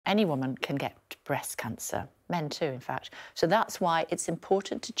any woman can get breast cancer, men too, in fact. So that's why it's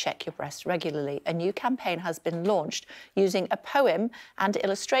important to check your breasts regularly. A new campaign has been launched using a poem and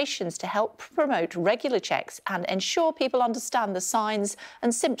illustrations to help promote regular checks and ensure people understand the signs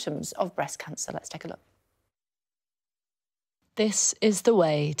and symptoms of breast cancer. Let's take a look. This is the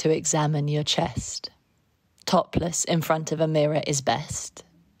way to examine your chest. Topless in front of a mirror is best.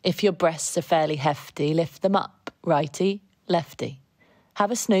 If your breasts are fairly hefty, lift them up, righty, lefty.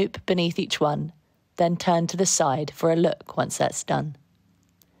 Have a snoop beneath each one, then turn to the side for a look once that's done.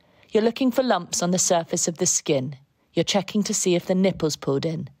 You're looking for lumps on the surface of the skin. You're checking to see if the nipple's pulled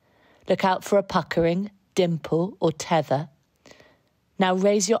in. Look out for a puckering, dimple or tether. Now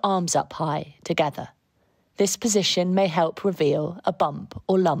raise your arms up high, together. This position may help reveal a bump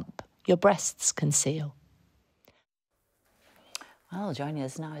or lump your breasts conceal. Well, joining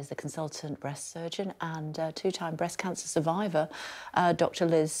us now is the consultant breast surgeon and two-time breast cancer survivor, Dr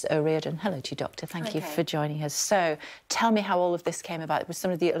Liz O Riordan. Hello to you, Doctor. Thank you for joining us. So, tell me how all of this came about. With some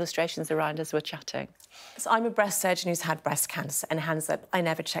of the illustrations around us were chatting. So I'm a breast surgeon who's had breast cancer, and hands up, I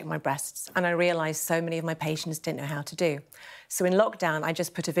never check my breasts, and I realised so many of my patients didn't know how to do. So in lockdown, I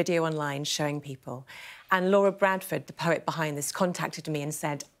just put a video online showing people, and Laura Bradford, the poet behind this, contacted me and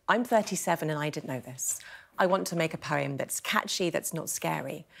said, I'm 37 and I didn't know this. I want to make a poem that's catchy, that's not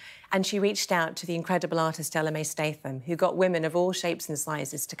scary. And she reached out to the incredible artist Ella May Statham, who got women of all shapes and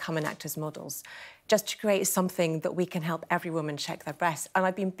sizes to come and act as models, just to create something that we can help every woman check their breasts. And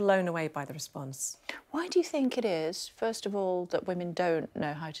I've been blown away by the response. Why do you think it is, first of all, that women don't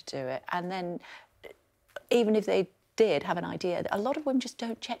know how to do it? And then, even if they did have an idea, a lot of women just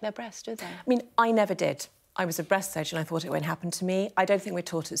don't check their breasts, do they? I mean, I never did. I was a breast surgeon, I thought it wouldn't happen to me. I don't think we're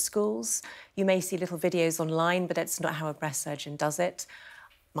taught at schools. You may see little videos online, but it's not how a breast surgeon does it.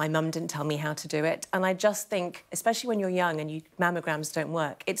 My mum didn't tell me how to do it. And I just think, especially when you're young and mammograms don't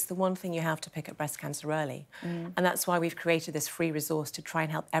work, it's the one thing you have to pick up breast cancer early. And that's why we've created this free resource to try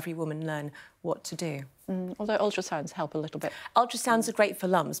and help every woman learn what to do. Although ultrasounds help a little bit. Ultrasounds are great for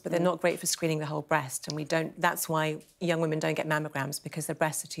lumps, but they're not great for screening the whole breast. And that's why young women don't get mammograms, because their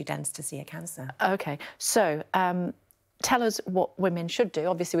breasts are too dense to see a cancer. OK, so tell us what women should do.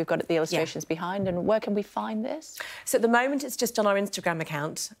 Obviously, we've got the illustrations behind, and where can we find this? So at the moment, it's just on our Instagram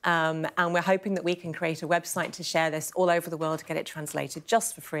account, and we're hoping that we can create a website to share this all over the world to get it translated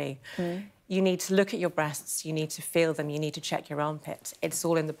just for free. You need to look at your breasts, you need to feel them, you need to check your armpit. It's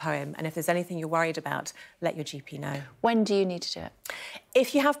all in the poem, and if there's anything you're worried about, let your GP know. When do you need to do it?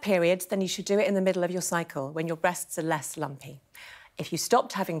 If you have periods, then you should do it in the middle of your cycle, when your breasts are less lumpy. If you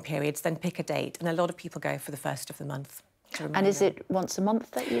stopped having periods, then pick a date, and a lot of people go for the first of the month. And is it once a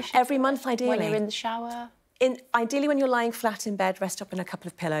month that you should? Every month, ideally. When you're in the shower? Ideally, when you're lying flat in bed, rest up in a couple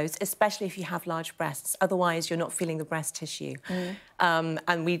of pillows, especially if you have large breasts. Otherwise, you're not feeling the breast tissue.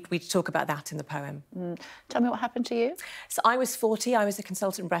 And we talk about that in the poem. Tell me what happened to you. So I was 40, I was a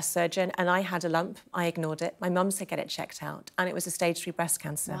consultant breast surgeon, and I had a lump. I ignored it. My mum said get it checked out, and it was a stage 3 breast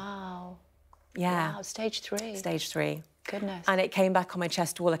cancer. Wow. Yeah. Wow, stage 3. Stage 3. Goodness. And it came back on my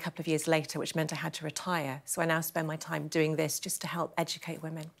chest wall a couple of years later, which meant I had to retire. So I now spend my time doing this just to help educate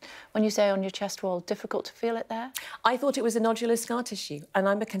women. When you say on your chest wall, difficult to feel it there? I thought it was a nodular scar tissue, and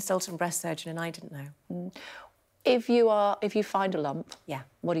I'm a consultant breast surgeon, and I didn't know. If you find a lump,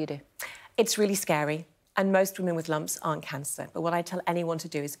 what do you do? It's really scary. And most women with lumps aren't cancer. But what I tell anyone to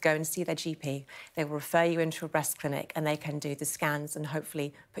do is go and see their GP. They will refer you into a breast clinic, and they can do the scans and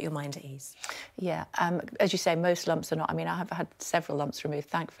hopefully put your mind at ease. Yeah. As you say, most lumps are not. I mean, I have had several lumps removed.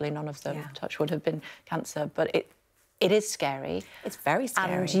 Thankfully, none of them, touch wood, have been cancer. But it is scary. It's very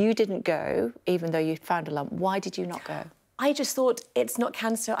scary. And you didn't go, even though you found a lump. Why did you not go? I just thought, it's not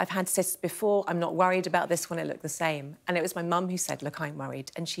cancer. I've had cysts before. I'm not worried about this one. It looked the same. And it was my mum who said, look, I'm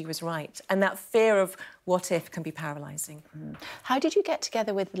worried. And she was right. And that fear of what if can be paralysing. How did you get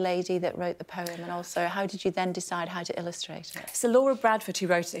together with the lady that wrote the poem? And also, how did you then decide how to illustrate it? So Laura Bradford, who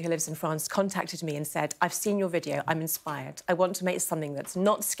wrote it, who lives in France, contacted me and said, I've seen your video. I'm inspired. I want to make something that's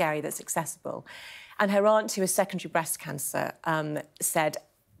not scary, that's accessible. And her aunt, who has secondary breast cancer, said,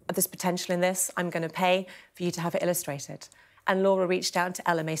 there's potential in this. I'm going to pay for you to have it illustrated. And Laura reached out to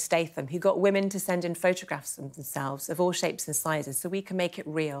Ella May Statham, who got women to send in photographs of themselves of all shapes and sizes, so we can make it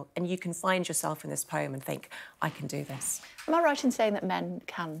real, and you can find yourself in this poem and think, I can do this. Am I right in saying that men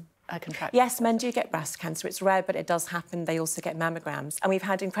can contract? Yes, men do get breast cancer. It's rare, but it does happen. They also get mammograms. And we've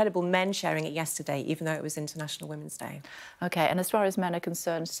had incredible men sharing it yesterday, even though it was International Women's Day. OK, and as far as men are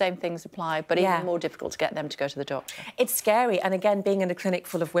concerned, same things apply, but even more difficult to get them to go to the doctor. It's scary. And again, being in a clinic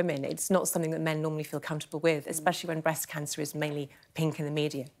full of women, it's not something that men normally feel comfortable with, especially when breast cancer is mainly pink in the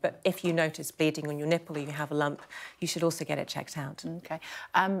media. But if you notice bleeding on your nipple or you have a lump, you should also get it checked out. OK.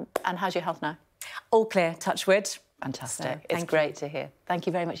 And how's your health now? All clear, touch wood. Fantastic. So, it's great to hear. Thank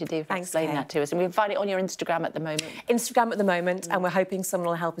you very much indeed for explaining that to us. And we'll find it on your Instagram at the moment. Instagram at the moment, and we're hoping someone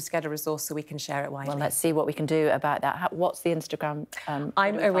will help us get a resource so we can share it widely. Well, let's see what we can do about that. What's the Instagram?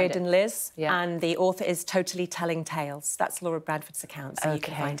 I'm O'Riordan Liz, and the author is Totally Telling Tales. That's Laura Bradford's account, so you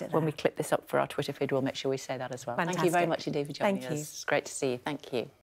can find it there. When we clip this up for our Twitter feed, we'll make sure we say that as well. Fantastic. Thank you very much indeed for joining us. Thank you. It's great to see you. Thank you.